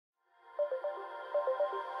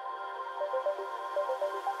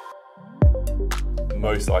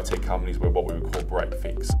Most IT companies were what we would call break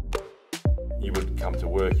fix. You would come to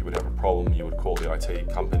work, you would have a problem, you would call the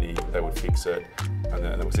IT company, they would fix it, and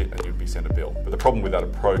that was it, and you'd be sent a bill. But the problem with that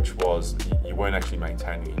approach was you weren't actually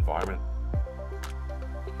maintaining the environment.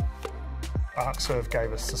 Arcserve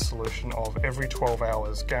gave us the solution of every 12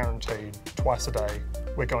 hours, guaranteed, twice a day,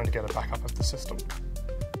 we're going to get a backup of the system.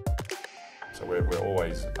 So we're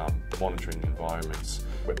always monitoring the environments,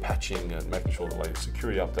 we're patching and making sure the latest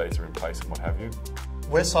security updates are in place and what have you.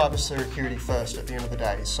 We're cyber security first at the end of the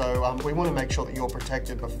day, so we want to make sure that you're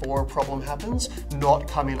protected before a problem happens, not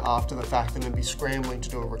come in after the fact and then be scrambling to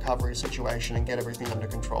do a recovery situation and get everything under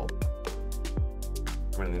control.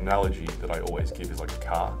 I mean, the analogy that I always give is like a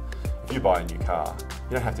car. If you buy a new car,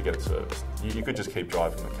 you don't have to get it serviced. You could just keep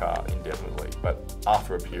driving the car indefinitely, but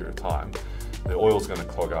after a period of time, the oil's going to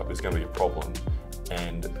clog up, there's going to be a problem,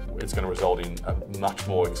 and it's going to result in a much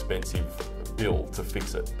more expensive bill to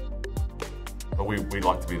fix it. But we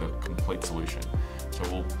like to be the complete solution. So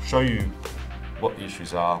we'll show you what the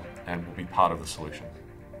issues are and we'll be part of the solution.